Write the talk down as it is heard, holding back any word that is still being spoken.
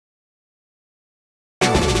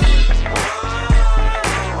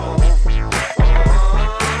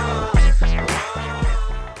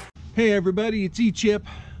Hey everybody, it's E-Chip.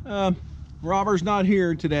 Robber's not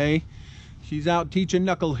here today. She's out teaching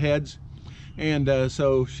knuckleheads, and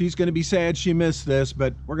so she's going to be sad she missed this,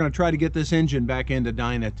 but we're going to try to get this engine back into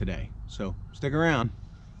Dyna today. So stick around.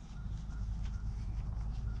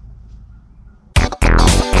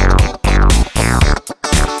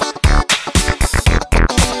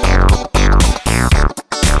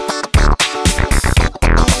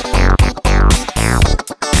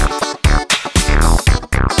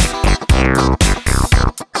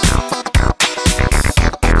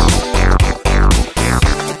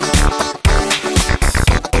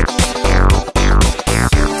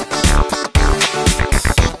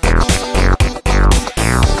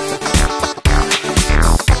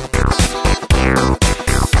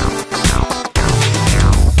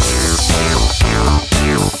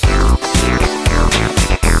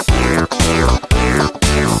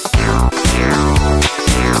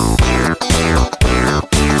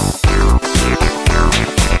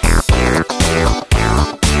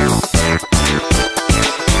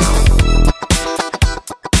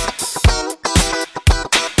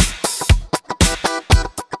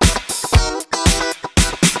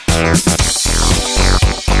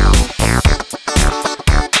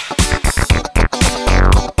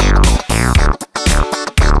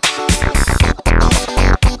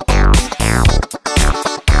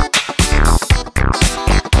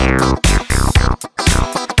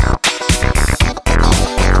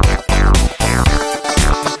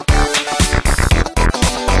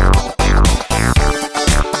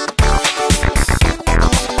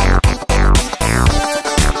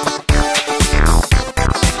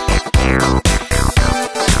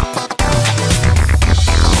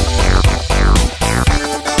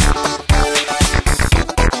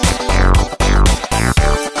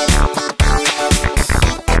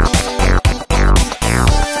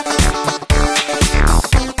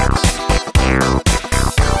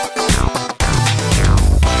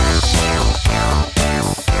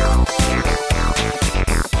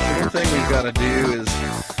 Got to do is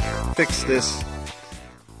fix this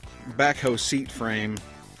backhoe seat frame.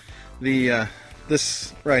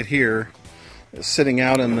 This right here is sitting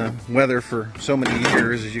out in the weather for so many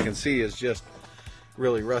years, as you can see, is just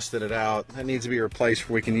really rusted it out. That needs to be replaced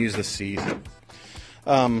before we can use the seat.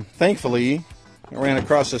 Thankfully, I ran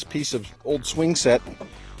across this piece of old swing set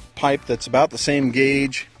pipe that's about the same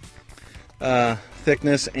gauge,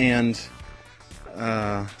 thickness, and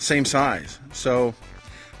same size. So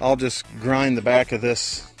I'll just grind the back of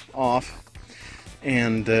this off,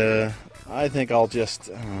 and I think I'll just,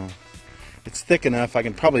 it's thick enough, I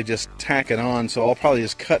can probably just tack it on, so I'll probably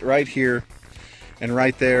just cut right here and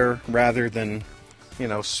right there rather than, you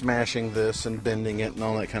know, smashing this and bending it and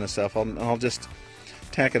all that kind of stuff. I'll just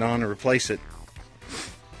tack it on and replace it,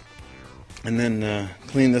 and then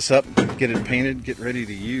clean this up, get it painted, get ready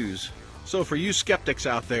to use. So for you skeptics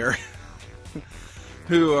out there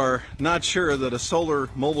who are not sure that a solar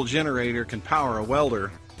mobile generator can power a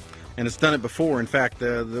welder, and it's done it before. In fact,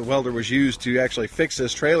 the welder was used to actually fix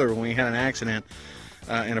this trailer when we had an accident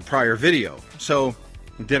in a prior video. So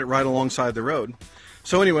did it right alongside the road.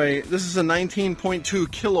 So anyway, this is a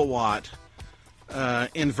 19.2 kilowatt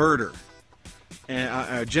inverter,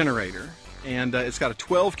 generator, and it's got a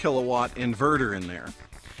 12 kilowatt inverter in there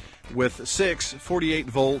with 6 48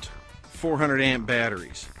 volt 400 amp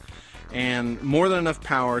batteries, and more than enough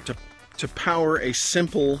power to power a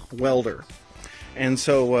simple welder. And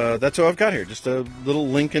so that's what I've got here, just a little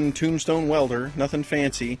Lincoln Tombstone welder, nothing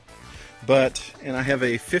fancy, and I have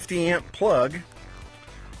a 50 amp plug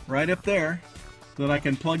right up there that I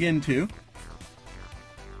can plug into,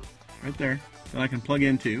 right there, that I can plug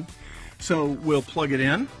into. So we'll plug it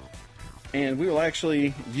in, and we will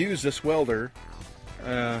actually use this welder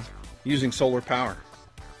using solar power.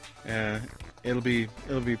 It'll be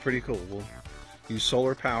pretty cool. We'll use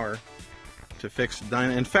solar power to fix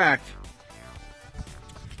Dyna. In fact,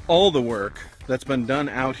 all the work that's been done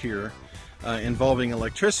out here involving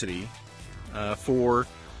electricity for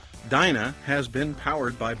Dyna has been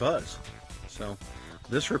powered by Buzz. So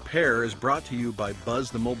this repair is brought to you by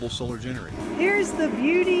Buzz the mobile solar generator. Here's the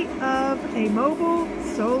beauty of a mobile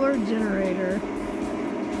solar generator.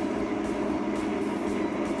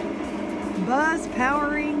 Buzz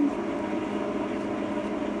powering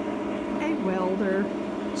a welder.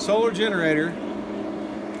 Solar generator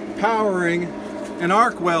powering an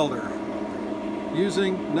arc welder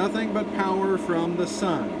using nothing but power from the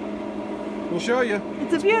sun. We'll show you.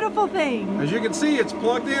 It's a beautiful thing. As you can see, it's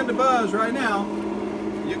plugged into Buzz right now.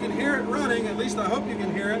 You can hear it running, at least I hope you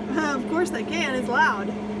can hear it. Of course they can, it's loud.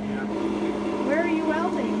 Yeah. Where are you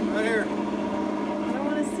welding? Right here. I don't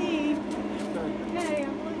want to see. Okay,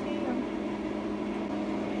 I'm looking.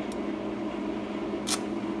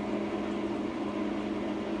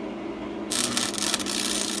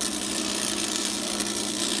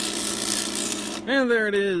 And there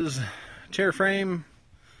it is, chair frame,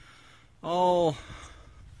 all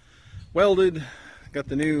welded. Got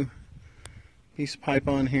the new piece of pipe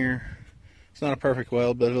on here. It's not a perfect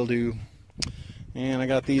weld, but it'll do. And I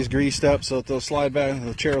got these greased up so that they'll slide back,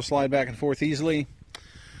 the chair will slide back and forth easily.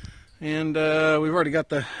 And we've already got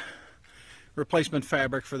the replacement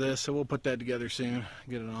fabric for this, so we'll put that together soon,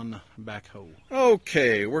 get it on the backhoe.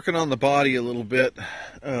 Okay, working on the body a little bit,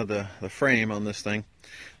 the frame on this thing.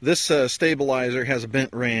 This stabilizer has a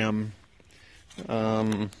bent ram.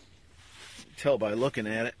 Tell by looking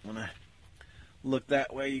at it. When I look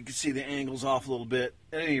that way, you can see the angle's off a little bit.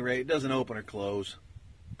 At any rate, it doesn't open or close.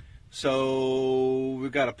 So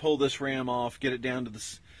we've got to pull this ram off, get it down to the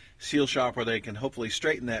seal shop where they can hopefully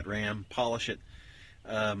straighten that ram, polish it,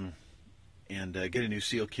 and get a new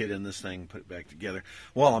seal kit in this thing, put it back together.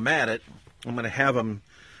 While I'm at it, I'm going to have them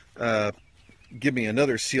give me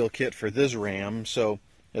another seal kit for this ram, so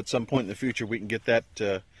at some point in the future we can get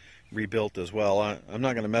that rebuilt as well. I'm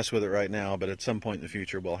not going to mess with it right now, but at some point in the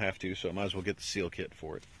future we'll have to, so I might as well get the seal kit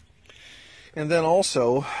for it. And then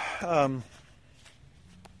also,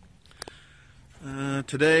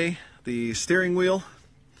 today, the steering wheel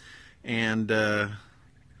and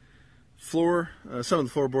floor, some of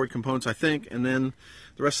the floorboard components, I think, and then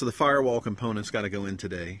the rest of the firewall components got to go in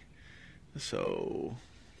today. So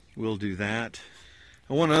we'll do that.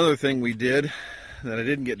 And one other thing we did that I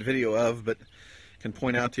didn't get video of, but can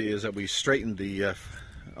point out to you, is that we straightened the,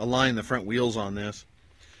 aligned the front wheels on this.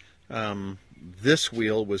 This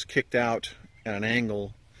wheel was kicked out at an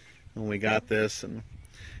angle when we got this, and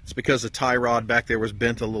it's because the tie rod back there was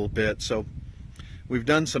bent a little bit. So we've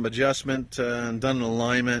done some adjustment and done an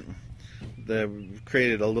alignment. We've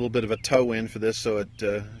created a little bit of a toe in for this, so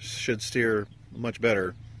it should steer much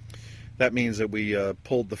better. That means that we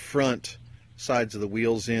pulled the front sides of the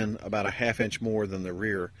wheels in about a ½ inch more than the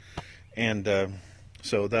rear, and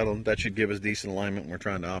so that should give us decent alignment when we're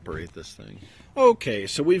trying to operate this thing. Okay,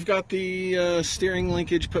 so we've got the steering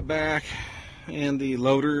linkage put back, and the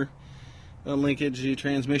loader linkage, the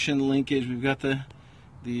transmission linkage. We've got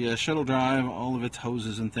the shuttle drive, all of its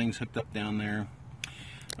hoses and things hooked up down there.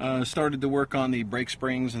 Started to work on the brake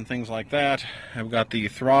springs and things like that. I've got the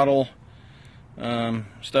throttle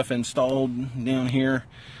stuff installed down here.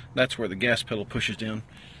 That's where the gas pedal pushes down.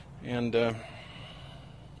 And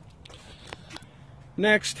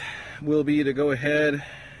next will be to go ahead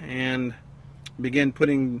and begin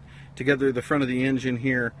putting together the front of the engine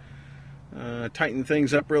here. Tighten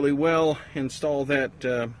things up really well, install that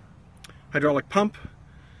hydraulic pump,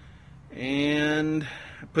 and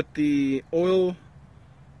put the oil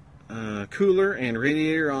cooler and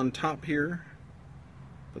radiator on top here.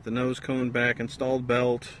 Put the nose cone back, installed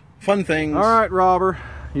belt, fun things. All right, Robber,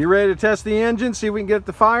 you ready to test the engine, see if we can get it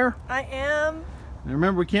to fire? I am. And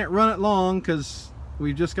remember, we can't run it long because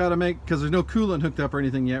we've just got to because there's no coolant hooked up or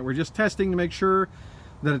anything yet. We're just testing to make sure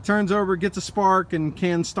that it turns over, gets a spark, and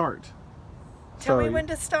can start. Tell me when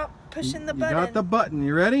to stop pushing the button. You got the button.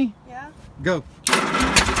 You ready? Yeah. Go.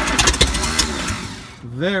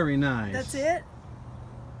 Very nice. That's it?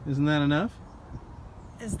 Isn't that enough?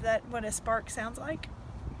 Is that what a spark sounds like?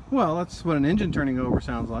 Well, that's what an engine turning over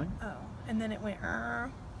sounds like. Oh, and then it went.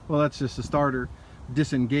 Well, that's just the starter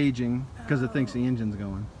disengaging because it thinks the engine's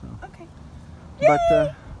going. So. Okay.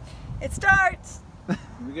 But it starts. Here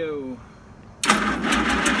we go.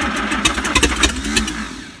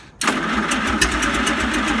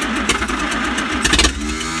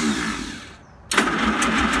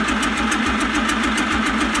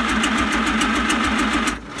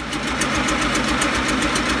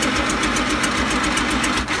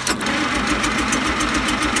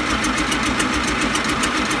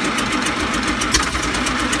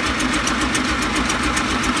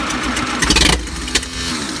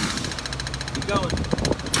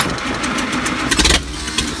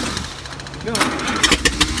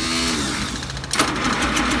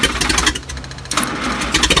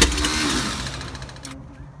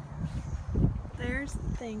 There's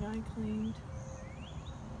the thing I cleaned.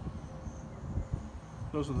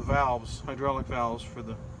 Those are the valves, hydraulic valves for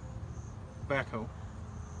the backhoe.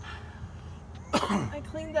 I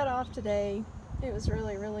cleaned that off today. It was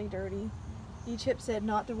really, really dirty. E-Chip said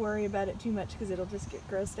not to worry about it too much because it'll just get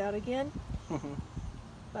grossed out again.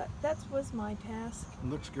 But that was my task. It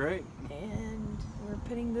looks great. And we're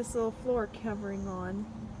putting this little floor covering on.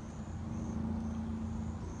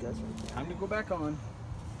 It goes right there. Time to go back on.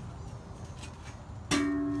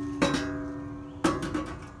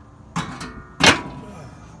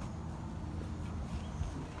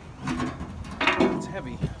 It's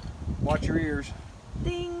heavy. Watch your ears.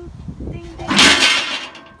 Ding, ding, ding.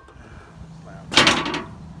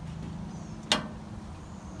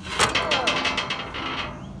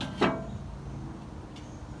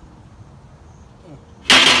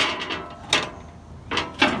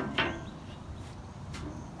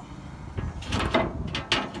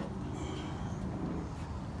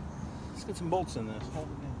 Put some bolts in this. Hold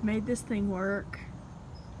it down. Made this thing work.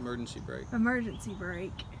 Emergency brake. Emergency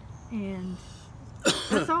brake. And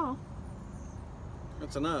that's all.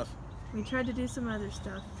 That's enough. We tried to do some other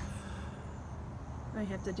stuff. I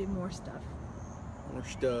have to do more stuff. More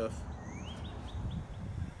stuff.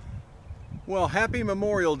 Well, happy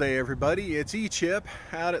Memorial Day, everybody. It's E-Chip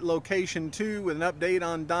out at location 2 with an update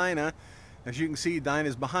on Dyna. As you can see,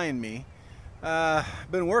 Dyna's behind me.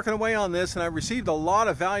 Been working away on this, and I've received a lot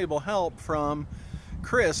of valuable help from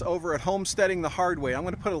Chris over at Homesteading the Hard Way. I'm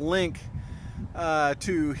going to put a link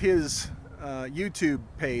to his YouTube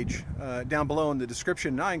page down below in the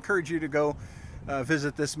description. I encourage you to go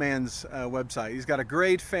visit this man's website. He's got a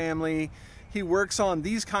great family. He works on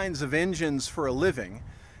these kinds of engines for a living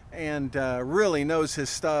and really knows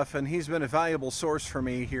his stuff, and he's been a valuable source for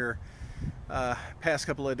me here past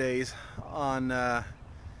couple of days on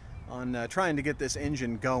trying to get this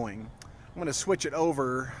engine going. I'm going to switch it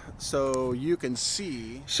over so you can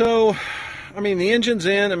see. So, I mean, the engine's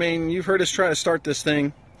in. I mean, you've heard us try to start this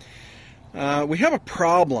thing. We have a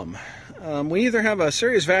problem. We either have a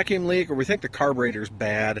serious vacuum leak or we think the carburetor's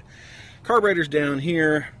bad. Carburetor's down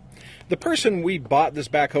here. The person we bought this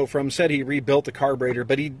backhoe from said he rebuilt the carburetor,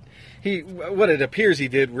 but what it appears he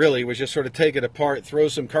did really was just sort of take it apart, throw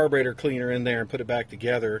some carburetor cleaner in there and put it back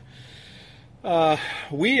together.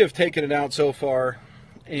 We have taken it out so far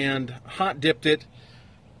and hot dipped it,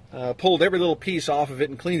 pulled every little piece off of it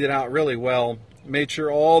and cleaned it out really well. Made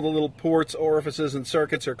sure all the little ports, orifices, and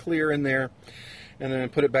circuits are clear in there, and then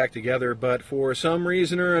put it back together. But for some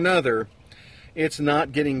reason or another, it's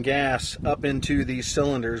not getting gas up into these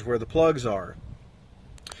cylinders where the plugs are.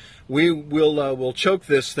 We'll choke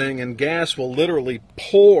this thing, and gas will literally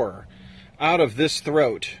pour out of this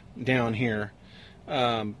throat down here,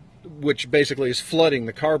 which basically is flooding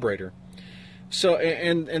the carburetor. So,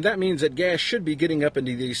 and that means that gas should be getting up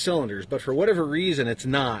into these cylinders, but for whatever reason, it's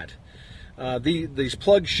not. These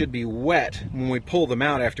plugs should be wet when we pull them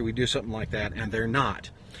out after we do something like that, and they're not.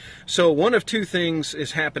 So one of two things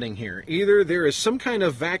is happening here. Either there is some kind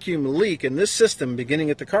of vacuum leak in this system beginning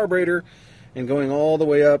at the carburetor and going all the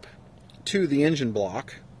way up to the engine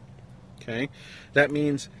block. Okay, that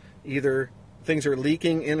means either things are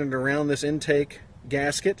leaking in and around this intake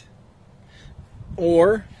gasket,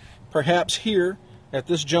 or perhaps here at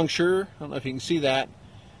this juncture, I don't know if you can see that,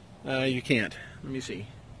 you can't, let me see,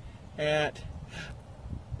 at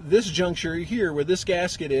this juncture here where this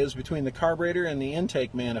gasket is between the carburetor and the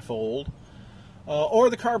intake manifold, or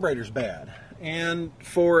the carburetor's bad. And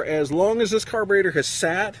for as long as this carburetor has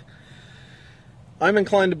sat, I'm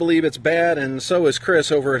inclined to believe it's bad, and so is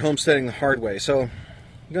Chris over at Homesteading the Hard Way. So I'm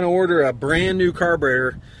going to order a brand new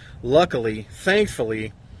carburetor. Luckily,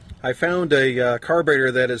 thankfully, I found a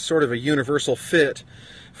carburetor that is sort of a universal fit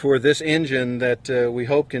for this engine that we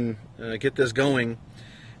hope can get this going.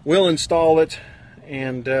 We'll install it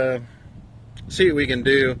and see what we can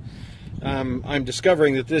do. I'm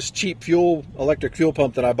discovering that this cheap electric fuel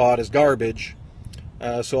pump that I bought is garbage,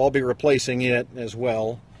 so I'll be replacing it as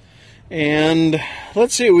well. And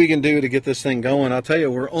let's see what we can do to get this thing going. I'll tell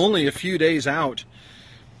you, we're only a few days out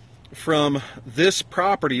from this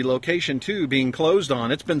property, location 2, being closed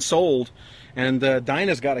on. It's been sold, and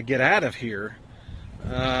Dyna's got to get out of here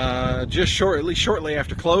just shortly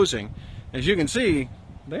after closing. As you can see,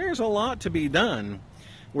 there's a lot to be done.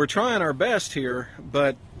 We're trying our best here,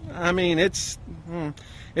 but I mean, it's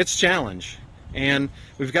challenge, and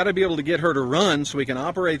we've got to be able to get her to run so we can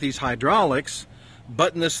operate these hydraulics,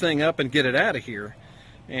 button this thing up, and get it out of here.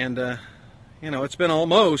 And you know, it's been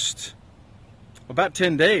almost about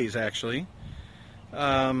 10 days actually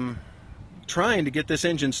trying to get this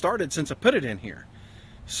engine started since I put it in here.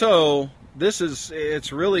 So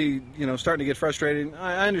it's really, you know, starting to get frustrating.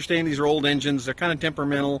 I understand these are old engines, they're kind of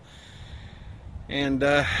temperamental, and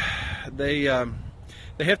they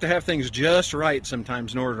have to have things just right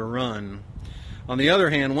sometimes in order to run. On the other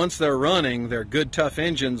hand, once they're running, they're good, tough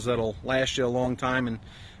engines that'll last you a long time, and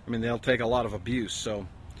I mean, they'll take a lot of abuse. So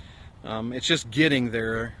it's just getting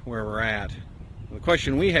there where we're at. The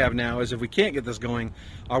question we have now is, if we can't get this going,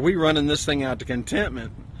 are we running this thing out to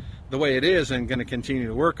Contentment the way it is and going to continue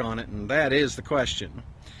to work on it? And that is the question.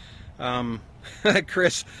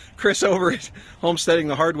 Chris over at Homesteading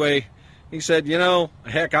the Hard Way, he said, you know,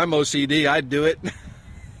 heck, I'm OCD, I'd do it.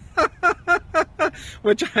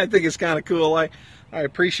 Which I think is kind of cool. I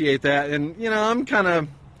appreciate that. And you know, I'm kind of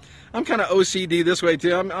OCD this way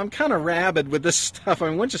too. I'm kind of rabid with this stuff. I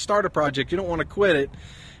mean, once you start a project, you don't want to quit it.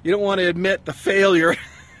 You don't want to admit the failure,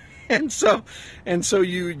 and so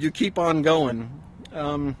you keep on going.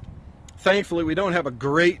 Thankfully, we don't have a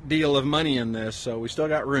great deal of money in this, so we still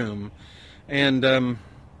got room. And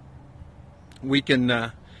we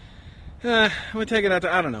can we'll take it out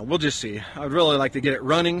to, I don't know, we'll just see. I'd really like to get it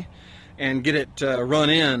running and get it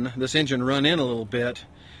this engine run in a little bit,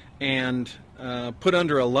 and put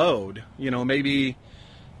under a load, you know, maybe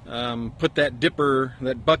put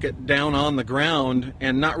that bucket down on the ground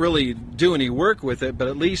and not really do any work with it, but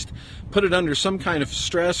at least put it under some kind of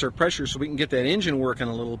stress or pressure so we can get that engine working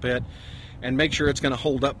a little bit and make sure it's going to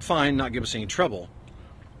hold up fine, not give us any trouble.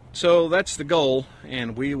 So that's the goal,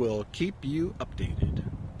 and we will keep you updated.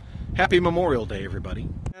 Happy Memorial Day, everybody.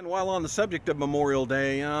 And while on the subject of Memorial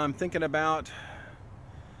Day, I'm thinking about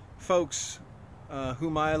folks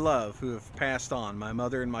whom I love, who have passed on, my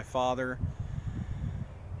mother and my father,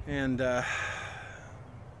 and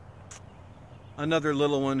another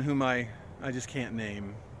little one whom I just can't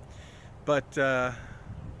name. But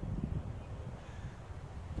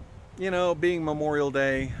you know, being Memorial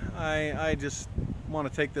Day, I just want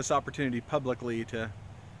to take this opportunity publicly to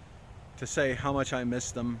say how much I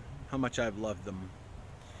miss them, how much I've loved them.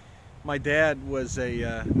 My dad was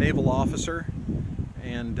a naval officer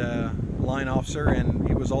and line officer, and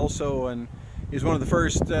he was also he's one of the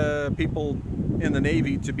first people in the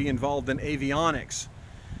Navy to be involved in avionics,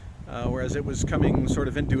 whereas it was coming sort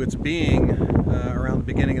of into its being around the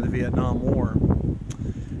beginning of the Vietnam War.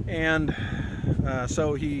 And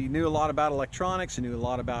so he knew a lot about electronics, he knew a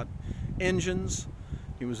lot about engines.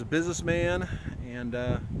 He was a businessman, and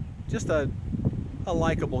just a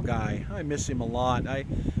likable guy. I miss him a lot. I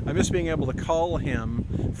miss being able to call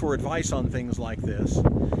him for advice on things like this.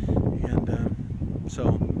 And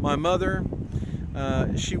so my mother,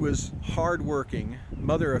 she was hardworking,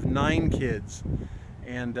 mother of 9 kids,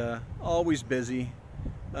 and always busy,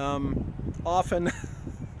 often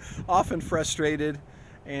frustrated,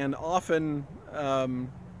 and often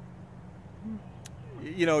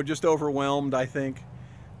you know, just overwhelmed, I think,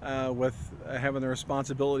 with having the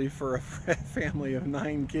responsibility for a family of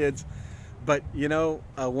 9 kids. But you know,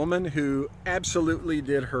 a woman who absolutely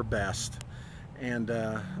did her best, and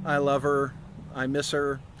I love her, I miss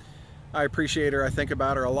her, I appreciate her, I think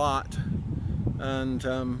about her a lot. And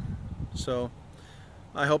so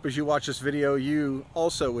I hope as you watch this video, you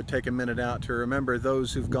also would take a minute out to remember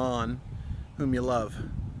those who've gone, whom you love,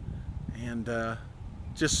 and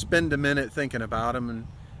just spend a minute thinking about them and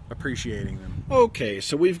appreciating them. Okay,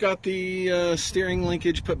 so we've got the steering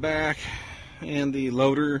linkage put back, and the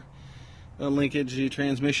loader linkage, the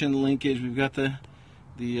transmission linkage. We've got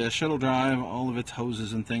the shuttle drive, all of its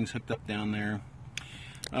hoses and things hooked up down there.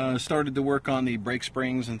 Started to work on the brake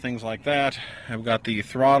springs and things like that. I've got the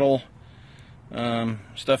throttle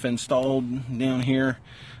stuff installed down here.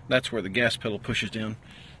 That's where the gas pedal pushes down.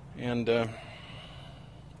 And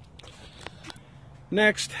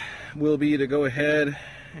next will be to go ahead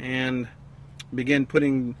and begin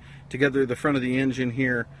putting together the front of the engine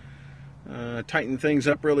here. Tighten things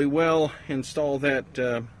up really well, install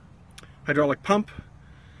that hydraulic pump,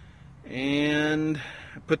 and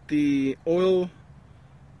put the oil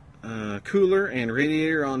cooler and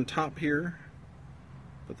radiator on top here.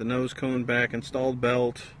 Put the nose cone back, installed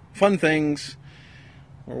belt, fun things.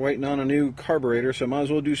 We're waiting on a new carburetor, so might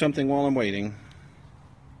as well do something while I'm waiting.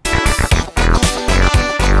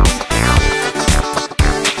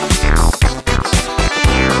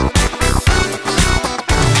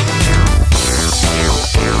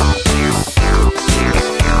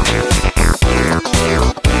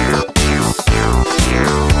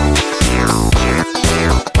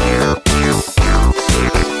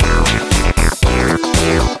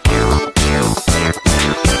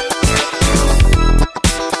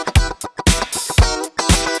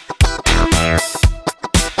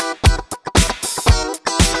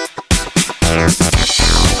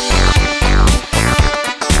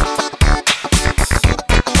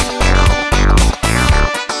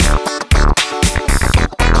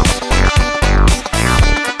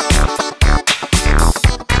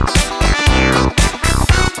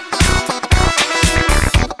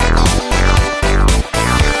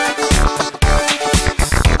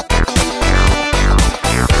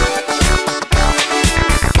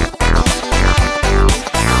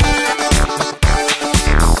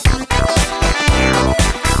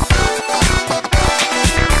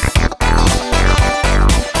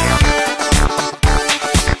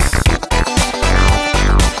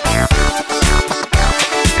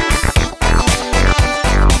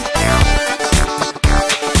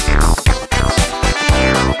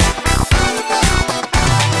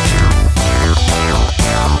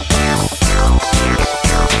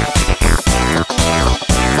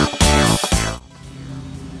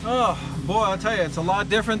 I'll tell you, it's a lot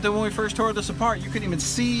different than when we first tore this apart. You couldn't even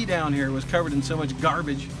see down here. It was covered in so much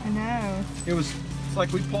garbage. I know. It was It's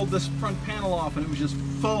like we pulled this front panel off and it was just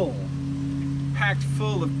full, packed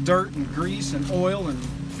full of dirt and grease and oil and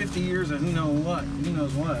 50 years of who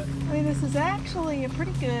knows what. I mean, this is actually a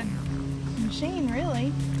pretty good machine,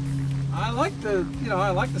 really. I like the,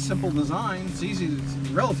 I like the simple design. It's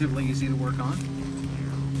relatively easy to work on.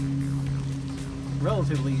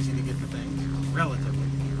 Relatively easy to get the things. Relatively.